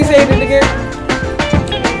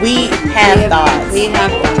We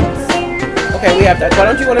have thoughts. Okay, we have that. Why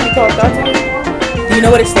don't you want to be called Thoughty? Do you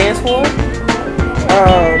know what it stands for?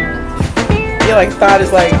 Yeah, like thought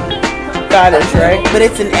is like thoughtish, right? But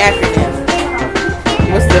it's an acronym.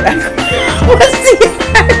 What's the acronym? What's the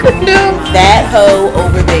acronym? That hoe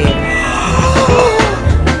over there.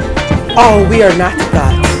 Oh, we are not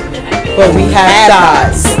thoughts, but we have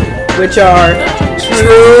thoughts, which are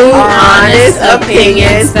true, honest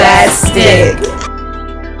opinions that stick.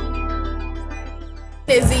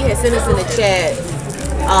 Z had sent us in the chat.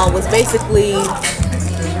 Was basically.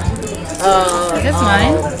 That's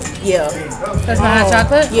mine. Yeah. That's my hot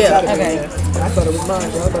chocolate. Yeah. Okay. I thought it was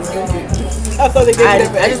mine, y'all. I thought they did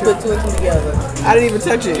it. I just put 2 and 2 together. I didn't even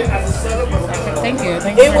touch it. Thank you.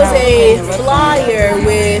 It was a flyer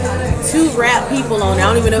with 2 rap people on it. I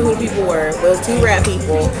don't even know who the people were, but it was 2 rap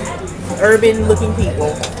people, urban looking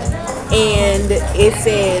people. And it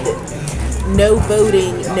said, no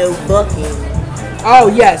voting, no bucking.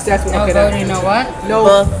 Oh, yes, that's what. No Okay, voting, no what? no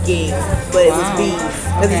Bucking, but it was Wow. beef.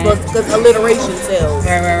 Okay. Because alliteration sells.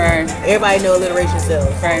 Right. Everybody know alliteration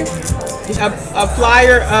sells. Right. a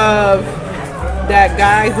flyer of that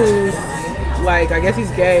guy who's like, I guess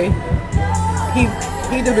he's gay.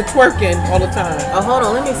 He do the twerking all the time. Oh, hold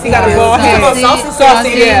on, let me see. He got a bald head. Saucy,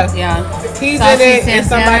 yeah. Yeah. He's Saucy in it and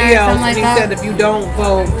somebody Santana, else. something like And he that? said if you don't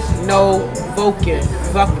vote, no voking.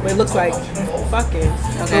 It looks like fucking,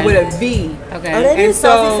 but with a V. Okay. Oh, that And is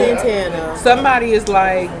Saucy so- Santana. Somebody is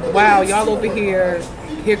like, wow, y'all over here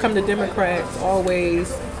come the Democrats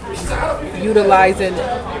always utilizing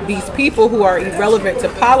these people who are irrelevant to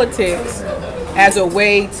politics as a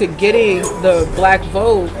way to getting the black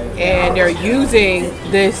vote, and they're using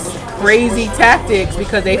this crazy tactics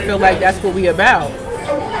because they feel like that's what we about.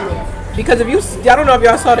 Because if you, I don't know if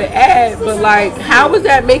y'all saw the ad, but like, how was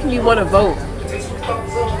that making me want to vote?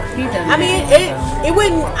 He doesn't. I mean, it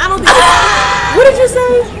wouldn't. I don't think. What did you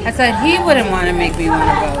say? I said he wouldn't want to make me want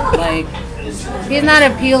to vote. Like, he's not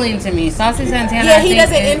appealing to me. Saucy Santana. Yeah, I he think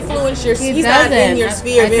doesn't is- influence your. he He's not in doesn't. your I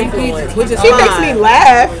sphere of think he- influence, which is He fine. makes me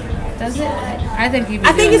laugh. Does it? I think he.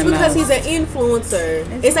 I think it's because he's an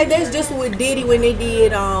influencer. It's like that's just with Diddy when they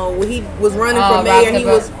did when he was running for Rock mayor. the He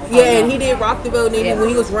Vote. was and he did Rock the Vote. And when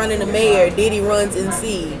he was running the mayor, Diddy runs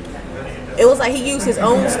NC. It was like he used his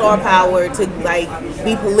own star power to like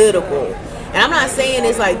be political. And I'm not saying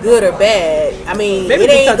it's like good or bad. I mean, Maybe it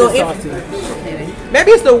ain't because gonna. it's saucy.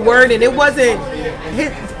 Maybe it's the wording. It wasn't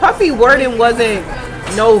his puffy wording wasn't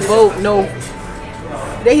no vote, no.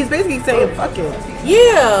 He's basically saying fuck it.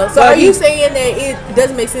 Yeah. So But are you he- saying that it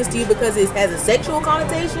doesn't make sense to you because it has a sexual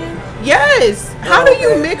connotation? Yes. How do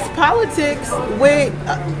you Okay. mix politics with?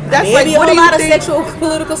 That's Maybe like a what whole do you lot of think? sexual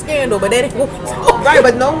political scandal, but that ain't what we talking. Right,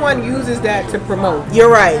 but no one uses that to promote. You're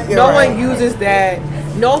right. You're No right. one uses that.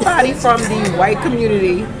 Nobody from the white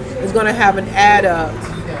community is going to have an ad up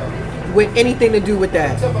with anything to do with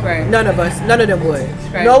that. Right. None of us. None of them would.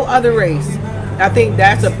 Right. No other race. I think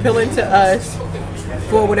that's appealing to us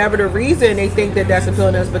for whatever the reason they think that that's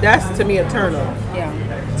appealing to us. But that's to me a turn on. Yeah.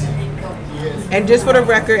 And just for the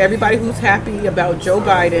record, everybody who's happy about Joe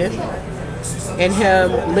Biden and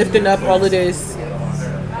him lifting up all of this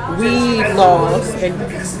weed laws and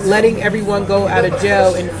letting everyone go out of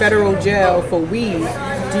jail in federal jail for weed,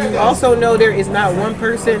 do you also know there is not one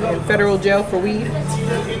person in federal jail for weed?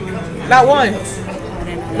 Not one.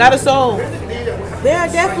 Not a soul. There are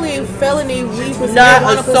definitely felony weed possession. Not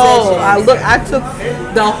marijuana a soul. possession. I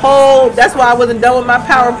took the whole, that's why I wasn't done with my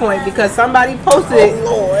PowerPoint, because somebody posted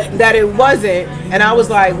Lord. that it wasn't, and I was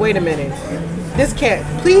like, wait a minute. This can't,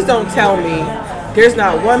 please don't tell me there's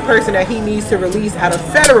not one person that he needs to release out of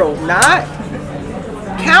federal, not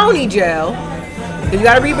county jail. You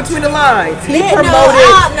gotta read between the lines. He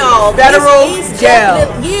promoted federal it's jail.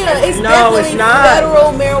 It's No, definitely it's not.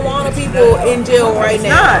 federal marijuana people in jail right It's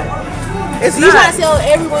now. not. It's So you trying not. to tell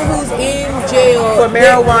everyone who's in jail For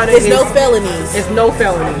marijuana there's no is- felonies. It's no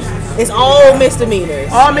felonies. It's all misdemeanors.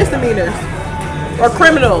 All misdemeanors or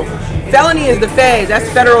criminal. Felony is the feds. That's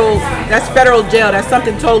federal jail. That's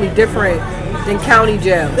something totally different than county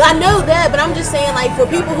jail. I know that, but I'm just saying, like, for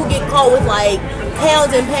people who get caught with like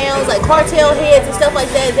pounds and pounds, like cartel heads and stuff like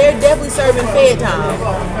that, they're definitely serving fed time.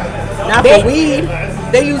 Not for weed.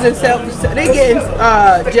 They using they getting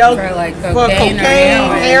jail For, like, for cocaine or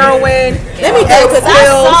cocaine, heroin. Let me go, because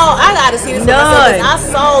I gotta see this for myself, 'cause None. I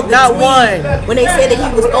saw the Not tweet one. when they said that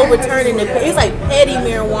he was overturning it's like petty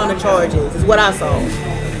marijuana charges is what I saw.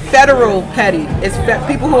 Federal petty. It's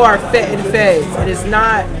people who are fed in feds, and it's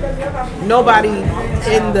not nobody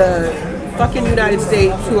in the fucking United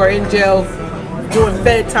States who are in jail doing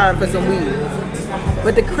fed time for some weed.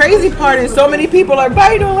 But the crazy part is so many people are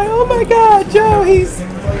biting on like, oh my God, Joe, he's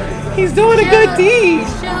doing a good deed.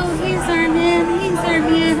 Joe, he's our man. He's our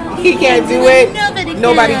man. He can't do it.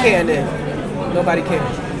 Nobody can then. Nobody can.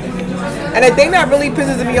 And the thing that really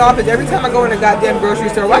pisses me off is every time I go in a goddamn grocery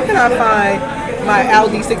store, why can't I find my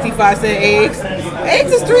Aldi 65-cent eggs?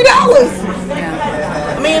 Eggs is $3.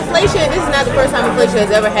 I mean, inflation, this is not the first time inflation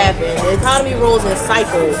has ever happened. The economy rolls in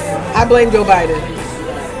cycles. I blame Joe Biden.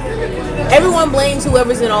 Everyone blames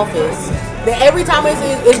whoever's in office. Every time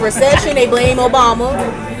it's recession, they blame Obama.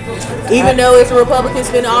 Even though it's a Republican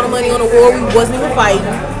spending all the money on a war we wasn't even fighting.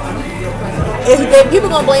 People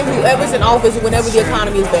gonna blame whoever's in office whenever the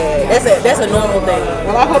economy is bad. That's a normal thing.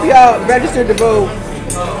 Well, I hope y'all registered to vote.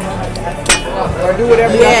 Or do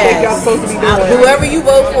whatever y'all think y'all supposed to be doing. Whoever you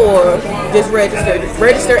vote for, just register.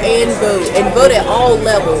 Register and vote. And vote at all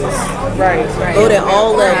levels. Right. Vote at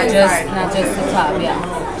all levels. Not just the top, yeah.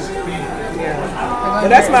 But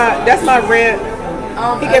that's my rant.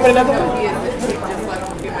 He gave it another one.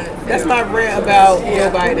 That's my rant about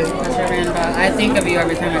Joe Biden. That's your rant about. I think of you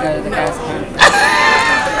every time I go to the gas pump.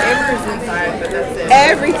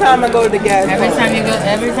 Every time I go to the gas pump.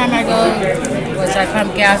 Every time I go, which I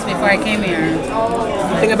pump gas before I came here.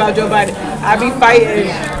 Think about Joe Biden. I be fighting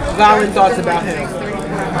violent thoughts about him.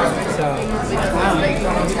 So.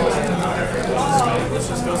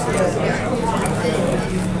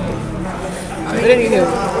 But anywho.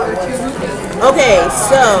 Okay,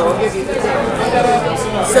 so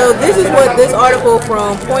this is what this article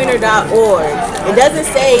from Pointer.org. It doesn't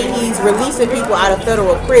say he's releasing people out of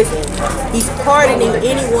federal prison. He's pardoning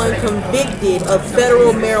anyone convicted of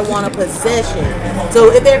federal marijuana possession.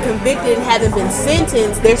 So if they're convicted and haven't been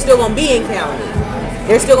sentenced, they're still going to be in county.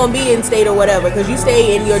 They're still going to be in state or whatever, because you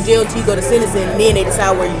stay in your jail till you go to sentencing, and then they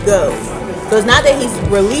decide where you go. So it's not that he's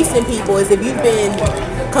releasing people, it's if you've been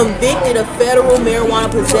convicted of federal marijuana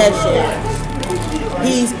possession,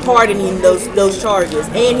 he's pardoning those charges,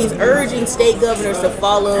 and he's urging state governors to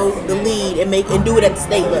follow the lead and do it at the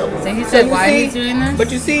state level. So he said why he's doing this?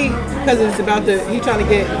 But you see, because it's about he's trying to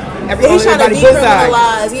get he's trying to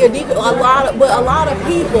decriminalize. A lot of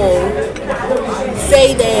people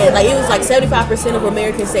say that, like, it was like 75% of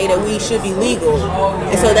Americans say that weed should be legal,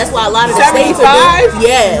 and so that's why a lot of the states are doing,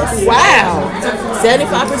 yes. Wow.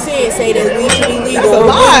 75% say that weed should be legal, or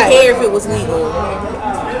wouldn't care if it was legal.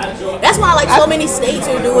 That's why, like, so many states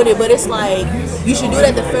are doing it, but it's like you should do it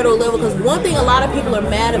at the federal level, because one thing a lot of people are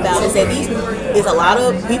mad about is that is a lot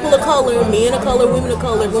of people of color, men of color, women of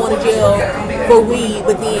color, going to jail for weed,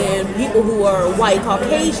 but then people who are white,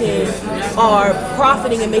 Caucasian are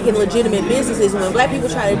profiting and making legitimate businesses. When black people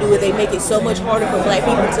try to do it, they make it so much harder for black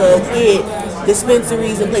people to get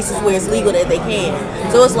dispensaries and places where it's legal that they can.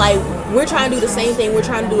 So it's like, we're trying to do the same thing, we're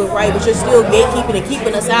trying to do it right, but you're still gatekeeping and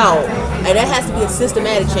keeping us out. And that has to be a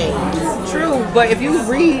systematic change. True, but if you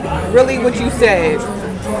read really what you said,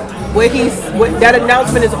 that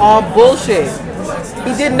announcement is all bullshit.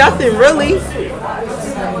 He did nothing really.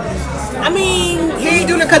 I mean, he ain't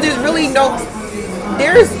doing it because there's really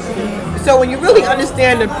so when you really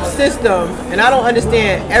understand the system, and I don't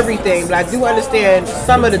understand everything, but I do understand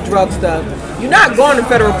some of the drug stuff, you're not going to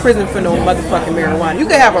federal prison for no motherfucking marijuana. You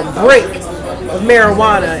can have a brick of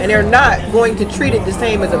marijuana, and they're not going to treat it the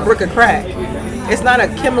same as a brick of crack. It's not a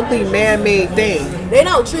chemically man-made thing. They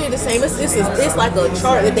don't treat it the same. It's like a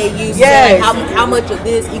chart that they use. Yes. To say how much of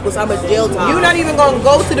this equals how much jail time. You're not even going to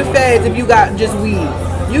go to the feds if you got just weed.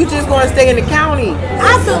 You just going to stay in the county.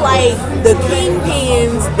 I feel like the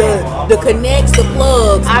kingpins, the connects, the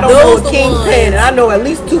plugs. I don't know a kingpin, and I know at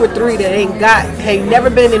least 2 or 3 that ain't never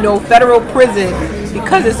been in no federal prison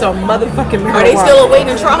because it's some motherfucking marijuana. Are they still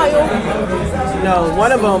awaiting trial? No,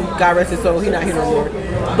 one of them got arrested, so he's not here no more.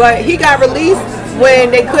 But he got released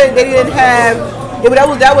when they didn't have.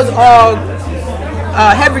 That was all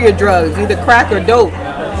heavier drugs, either crack or dope.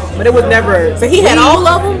 But it was never. So he had all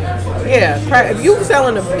of them. Yeah,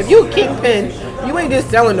 if you a kingpin, you ain't just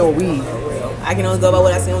selling no weed. I can only go by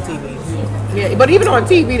what I see on TV. Yeah, but even on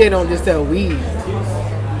TV, they don't just sell weed.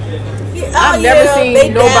 Yeah, I've never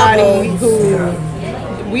seen nobody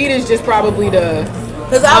who weed is just probably the.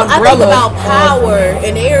 Because I think about Power,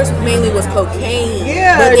 and theirs mainly was cocaine.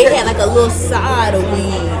 Yeah, but they had like a little side of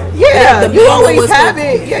weed. Yeah, you always have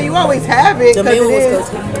it. Yeah, you always have it. The main one was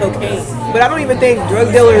cocaine. But I don't even think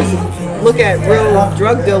drug dealers look at real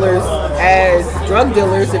drug dealers as drug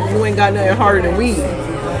dealers if you ain't got nothing harder than weed.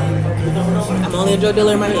 I'm only a drug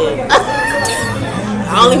dealer in my head.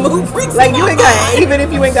 I only move freaks. Like you ain't got, even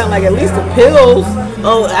if you ain't got like at least the pills.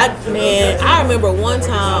 Oh, I remember one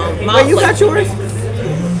time. Wait, you got yours?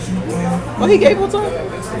 Oh, he gave one to him?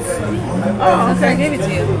 Oh, okay. I gave it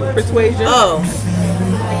to you. Persuasion. Oh.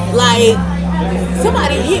 Like,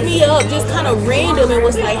 somebody hit me up just kind of random and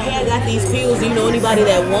was like, hey, I got these pills. Do you know anybody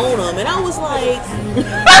that want them? And I was like,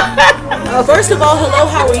 first of all, hello,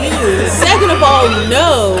 how are you? Second of all,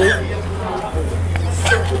 no.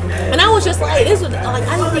 And I was just like, this was like,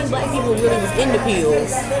 I didn't think black people really was into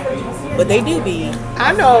pills, but they do be.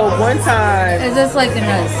 I know one time. Is this like an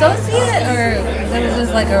associate, or it was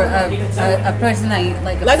just like a person that you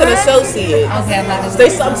like? Like an associate. Okay, I'm not. They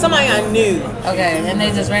somebody I knew. Okay, and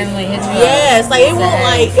they just randomly hit you. Yes, up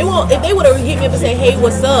like it won't. If they would have hit me up and say, "Hey,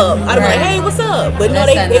 what's up?" I'd be like, "Hey, what's up?" But no,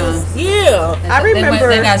 they was, yeah. I remember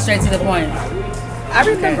they got straight to the point. I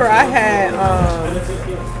remember I had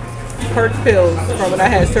perk pills from when I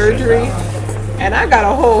had surgery, and I got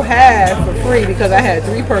a whole half for free because I had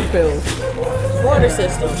 3 perk pills. Water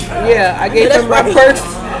system. Yeah, I gave him my perks.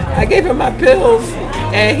 I gave him my pills,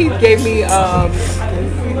 and he gave me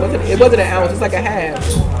it wasn't an ounce, it's like a half.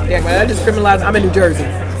 Yeah, but I just criminalized. I'm in New Jersey.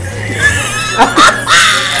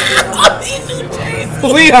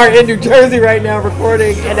 We are in New Jersey right now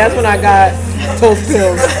recording, and that's when I got those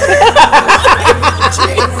pills.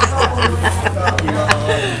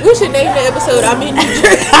 We should name the episode I'm in New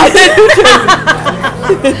Jersey. I'm in New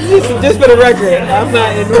Jersey. Just for the record, I'm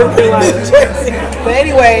not in North Carolina. But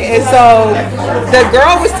anyway, and so the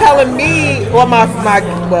girl was telling me, well,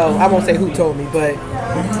 well, I won't say who told me, but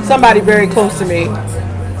somebody very close to me,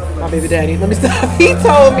 my baby daddy, let me stop. He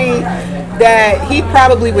told me that he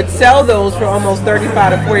probably would sell those for almost $35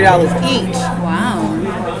 to $40 each.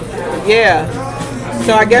 Wow. Yeah.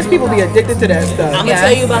 So I guess people be addicted to that stuff. I'm gonna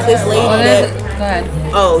tell you about this lady that. Go ahead.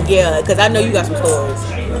 Oh yeah, because I know you got some stories.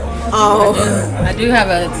 I do have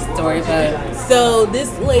a story, but so this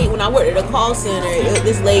lady, when I worked at a call center,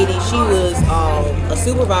 this lady, she was a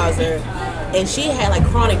supervisor, and she had like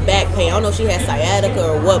chronic back pain. I don't know if she had sciatica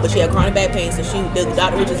or what, but she had chronic back pain, so the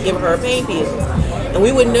doctor would just give her pain pills. And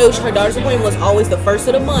we would know her daughter's appointment was always the first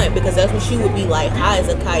of the month because that's when she would be like high as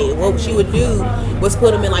a kite. What she would do was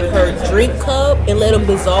put them in like her drink cup and let them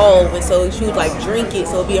dissolve, and so she would like drink it,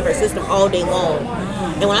 so it'd be in her system all day long.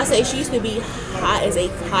 And when I say she used to be hot as a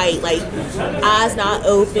kite, like eyes not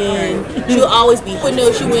open, she would always be. You would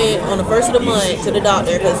know she went on the first of the month to the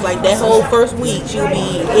doctor because like that whole first week she would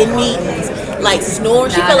be in meetings, like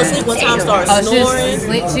snoring. She fell asleep one time, started snoring.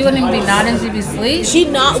 She wouldn't even be nodding; she'd be asleep. She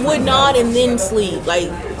would nod and then sleep,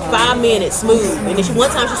 like 5 minutes smooth. And then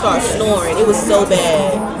one time she started snoring. It was so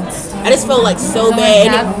bad. I just felt like so bad.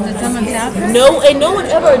 Did someone tap her? No, and no one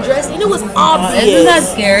ever addressed it. And it was obvious. Isn't that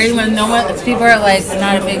scary when people are like,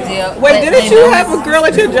 not a big deal? Wait, didn't you have a girl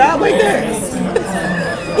at your job like that?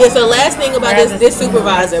 Yeah, so last thing about this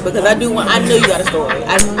supervisor, because I know you got a story.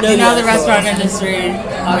 I know you know the restaurant industry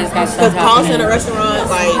always got stuff happening. Call center restaurant,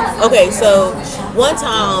 like, okay, so one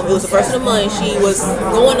time, it was the first of the month, she was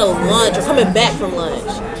going to lunch or coming back from lunch.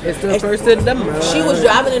 It's the first of the month. She was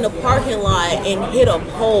driving in the parking lot and hit a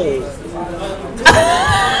pole.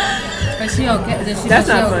 Is she okay? That's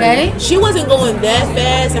not okay? She wasn't going that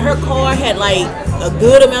fast, and her car had like a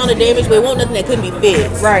good amount of damage, but it wasn't nothing that couldn't be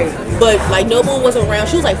fixed. Right. But like no one was around.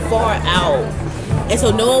 She was like far out, and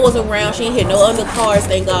so no one was around. She didn't hit no other cars,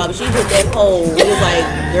 thank God. But she hit that pole. It was like,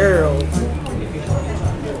 girl.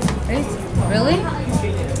 Really?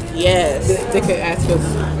 Yes. They could ask us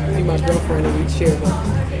to be my girlfriend and we'd share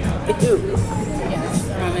them. Ew. Yes.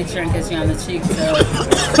 I want to make sure and kiss you on the cheek, so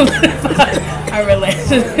our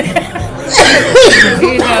relationship.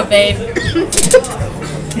 Here you go, babe.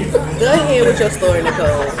 Go ahead with your story,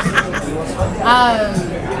 Nicole.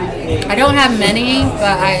 I don't have many,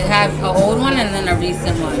 but I have an old one and then a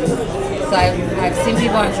recent one. So I've seen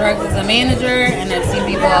people on drugs as a manager, and I've seen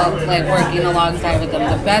people like working alongside with them.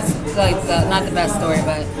 The best, not the best story,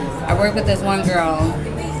 but I worked with this one girl.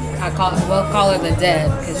 We'll call her the Dead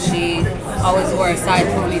because she always wore a side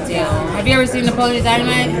ponytail. Have you ever seen Napoleon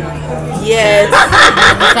Dynamite? Yes.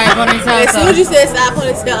 The side ponytail. As soon as you said side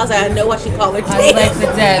ponytail, I was like, I know why she called her Dead. I was like the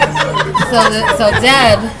Deb. So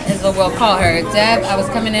Deb is what we'll call her. Deb, I was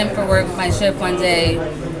coming in for work my shift one day,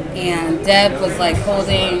 and Deb was like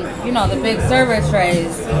holding, the big server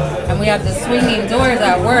trays, and we have the swinging doors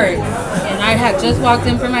at work. And I had just walked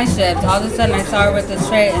in for my shift. All of a sudden, I saw her with the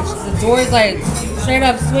tray, and the door's like straight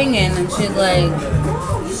up swinging, and she's like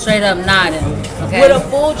straight up nodding. Okay. With a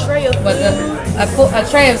full tray of food. A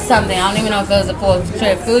tray of something. I don't even know if it was a full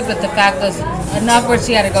tray of food, but the fact was enough where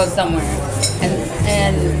she had to go somewhere.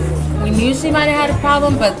 And we knew she might have had a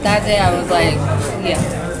problem, but that day I was like, yeah.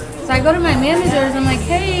 So I go to my managers. I'm like,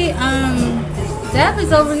 hey, Deb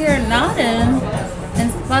is over here nodding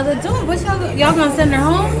and by the door. What y'all gonna send her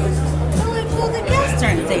home? They're like, well, the guests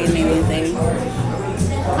aren't saying anything.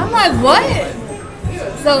 I'm like, what?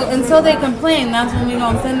 So until they complained, that's when we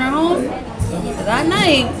gonna send her home. That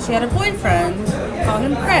night, she had a boyfriend. Called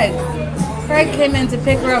him Craig. Craig came in to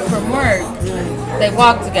pick her up from work. They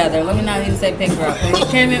walked together. Let me not even say pick her up. He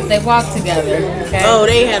came in, they walked together. Okay? Oh,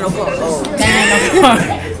 they had no car. Oh. They had no car.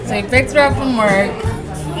 So he picked her up from work,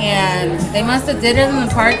 and they must have did it in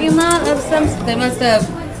the parking lot of some. They must have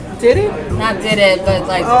Did it? not did it, but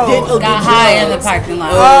like Oh. got high in the parking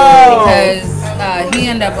lot Oh. because he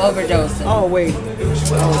ended up overdosing. Oh wait.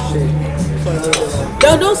 Oh shit.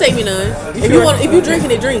 Don't say me none. If you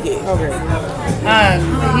drinking it, drink it. Okay.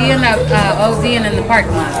 He ended up ODing in the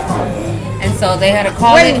parking lot, and so they had to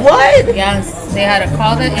call. Wait, what? Yes, they had to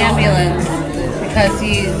call the ambulance because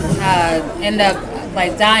he ended up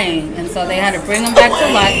like dying, and so they had to bring him back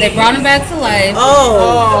to life. They brought him back to life.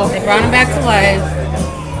 Oh. They brought him back to life,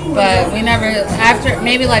 but we never. After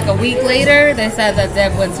maybe like a week later, they said that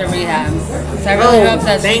Deb went to rehab. So I really hope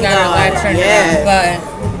that she thank got her God. life turned Yes. around, but.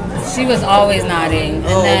 She was always nodding,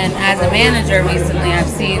 and then as a manager recently, I've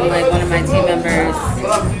seen like one of my team members.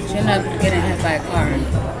 She ended up getting hit by a car.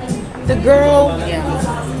 The girl. Yeah,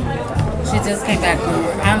 she just came back from.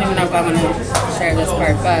 I don't even know if I want to share this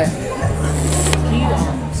part, but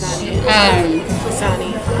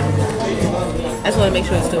Sonny. I just want to make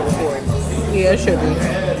sure it's still recording. Yeah, it should be.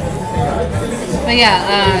 but yeah,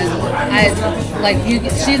 I like you.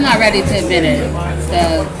 She's not ready to admit it.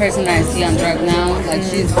 The person that I see on drugs now, like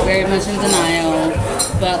she's very much in denial.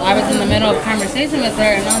 But I was in the middle of a conversation with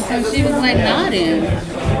her, and all of a sudden she was like nodding.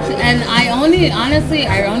 And I only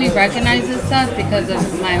recognize this stuff because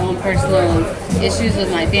of my own personal issues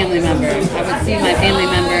with my family member. I would see my family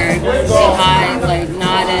member say hi, like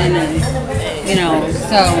nodding, and you know,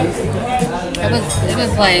 so it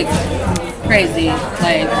was like crazy.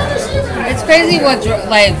 Like it's crazy what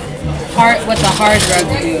what the hard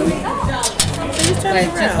drugs do.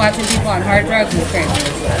 Like just watching people on hard drugs is crazy.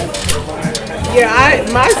 Yeah,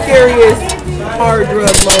 my scariest hard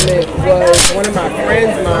drug moment was one of my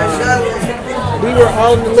friends' mom. We were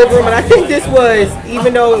all in the living room, and I think this was,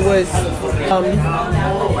 even though it was,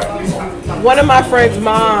 one of my friend's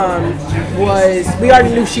mom was, we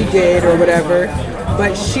already knew she did or whatever,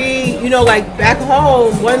 but she, you know, like back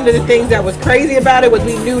home, one of the things that was crazy about it was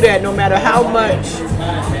we knew that no matter how much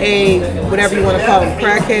whatever you want to call them,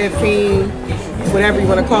 crackhead, fiend, whatever you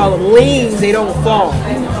want to call them, leans, they don't fall.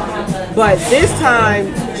 But this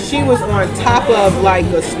time, she was on top of like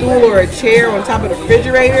a stool or a chair on top of the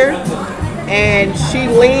refrigerator, and she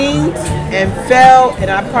leaned and fell,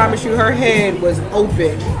 and I promise you her head was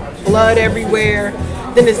open, blood everywhere.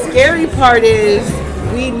 Then the scary part is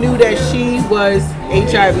we knew that she was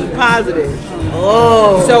HIV positive.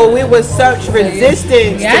 Oh. So it was such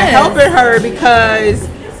resistance to helping her because,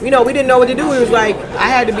 you know, we didn't know what to do. It was like, I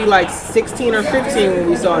had to be like 16 or 15 when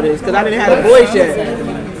we saw this because I didn't have a voice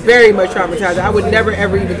yet. Very much traumatized. I would never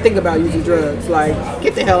ever even think about using drugs. Like,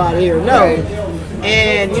 get the hell out of here. No.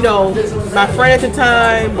 And, you know, my friend at the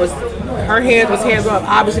time was, her hands was hands off.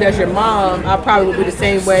 Obviously, that's your mom. I probably would be the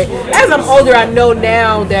same way. As I'm older, I know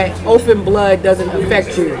now that open blood doesn't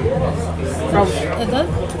affect you. As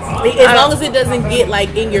long as it doesn't get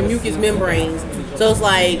like in your mucous membranes. So it's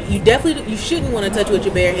like you shouldn't want to touch it with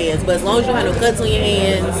your bare hands, but as long as you don't have no cuts on your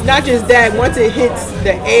hands. Not just that, once it hits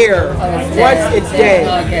the air, it's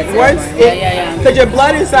dead. Once because your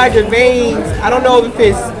blood inside your veins, I don't know if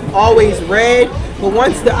it's always red, but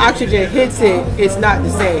once the oxygen hits it, it's not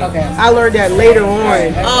the same. Okay. I learned that later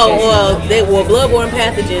on. Oh, well, bloodborne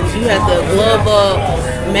pathogens, you have to glove up,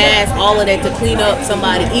 mask, all of that to clean up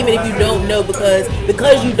somebody, even if you don't know, because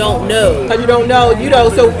you don't know. Because you don't know, you know,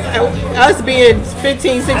 so us being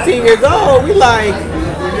 15, 16 years old, we like,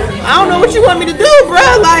 I don't know what you want me to do, bro.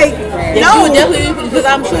 Like, no. You would definitely, because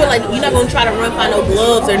I'm sure, like, you're not going to try to find no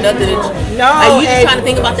gloves or nothing. No. Like, you just trying to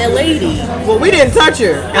think about that lady. Well, we didn't touch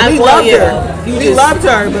her. And we loved her. We loved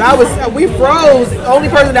her, but we froze. The only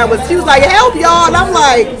person she was like, help y'all. And I'm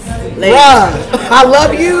like, bruh, I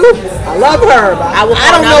love you. I love her. But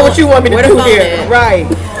I don't know what you want me to do here. Right.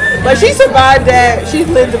 But she survived that. She's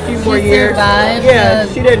lived a few more years. Survived? Yeah,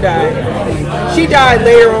 she didn't die. She died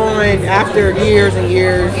later on after years and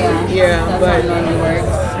years. Yeah, but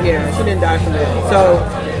yeah, she didn't die from that. So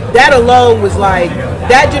that alone was like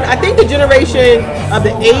that. I think the generation of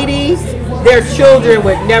the 80s, their children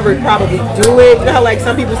would never probably do it. You know how like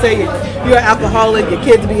some people say you're an alcoholic, your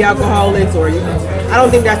kids be alcoholics, or I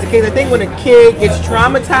don't think that's the case. I think when a kid gets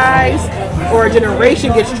traumatized or a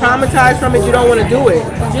generation gets traumatized from it, you don't want to do it.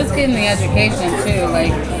 Just getting the education too.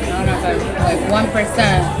 Like I don't know if like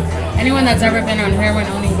 1%. Anyone that's ever been on heroin,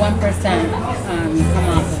 only 1% come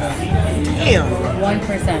off of it. Damn.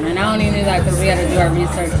 1%. And I only knew that because we had to do our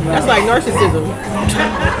research. That's like narcissism.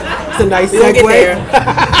 It's a nice We'll get segue. there.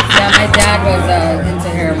 Yeah, my dad was into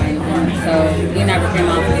heroin, so he never came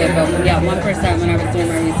off of it. But yeah, 1% when I was doing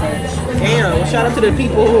my research. Damn. Well, shout out to the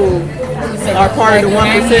people who So, are part of the 1%.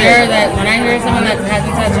 When I hear someone that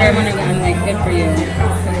hasn't touched heroin, I'm like, good for you.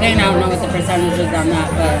 Again, I don't know what the percentage is on that,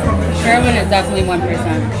 but heroin is definitely 1%.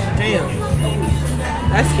 Damn.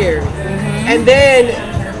 That's scary. And then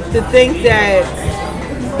to think that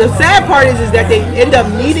the sad part is that they end up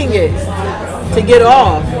needing it to get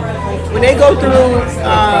off. When they go through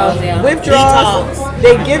withdrawals,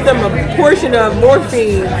 they give them a portion of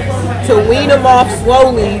morphine to wean them off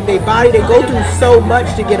slowly. They go through so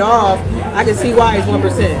much to get off. I can see why it's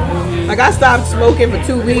 1%. Like I stopped smoking for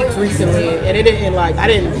 2 weeks recently, and it didn't I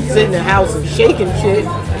didn't sit in the house and shaking shit.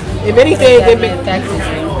 If anything,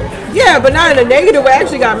 yeah, but not in a negative way. I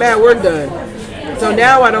actually got mad work done. So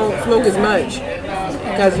now I don't smoke as much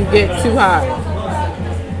because you get too high.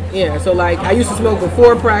 Yeah, so like I used to smoke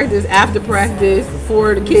before practice, after practice,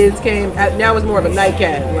 before the kids came. Now it's more of a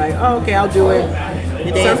nightcap. Like, oh, okay, I'll do it.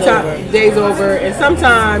 Sometimes day's over, and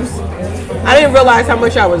sometimes I didn't realize how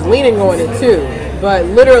much I was leaning on it too. But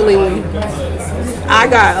literally, I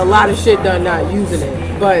got a lot of shit done not using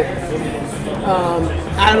it. But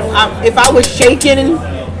if I was shaking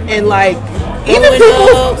and like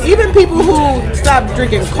even people who stop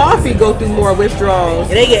drinking coffee go through more withdrawals.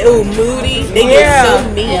 And they get moody. They get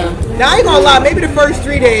so mean. Now I ain't gonna lie, maybe the first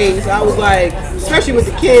 3 days I was like, especially with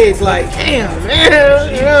the kids, like, damn,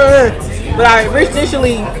 man. But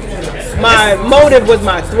initially, my motive was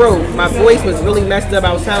my throat. My voice was really messed up.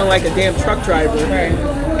 I was sounding like a damn truck driver. Right.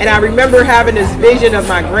 And I remember having this vision of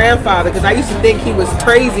my grandfather because I used to think he was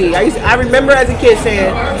crazy. I remember as a kid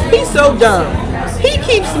saying, he's so dumb. He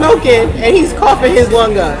keeps smoking and he's coughing his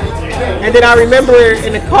lung up. And then I remember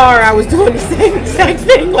in the car I was doing the same exact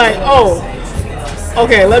thing, like, oh,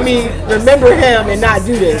 okay, let me remember him and not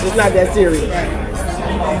do this. It's not that serious.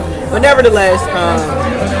 But nevertheless,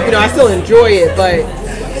 I still enjoy it, but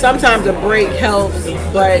sometimes a break helps.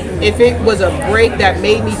 But if it was a break that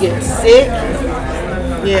made me get sick,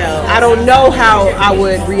 yeah, I don't know how I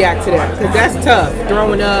would react to that because that's tough.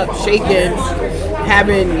 Throwing up, shaking,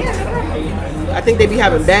 I think they be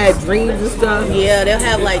having bad dreams and stuff. Yeah, they'll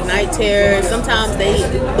have like night terrors. Sometimes they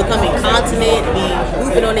become incontinent, be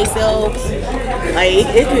pooping on themselves. Like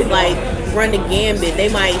it could like run the gambit. They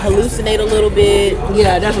might hallucinate a little bit.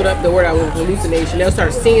 Yeah, that's what the word I was, hallucination. They'll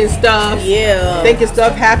start seeing stuff. Yeah. Thinking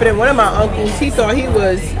stuff happening. One of my uncles, he thought he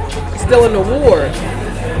was still in the war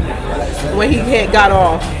when he had got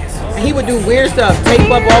off. And he would do weird stuff, tape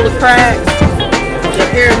up all the cracks. The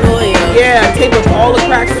paranoia. Yeah, tape up all the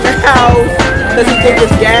cracks in the house because he think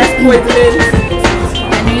it's gas poisoning.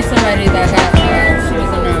 I knew somebody that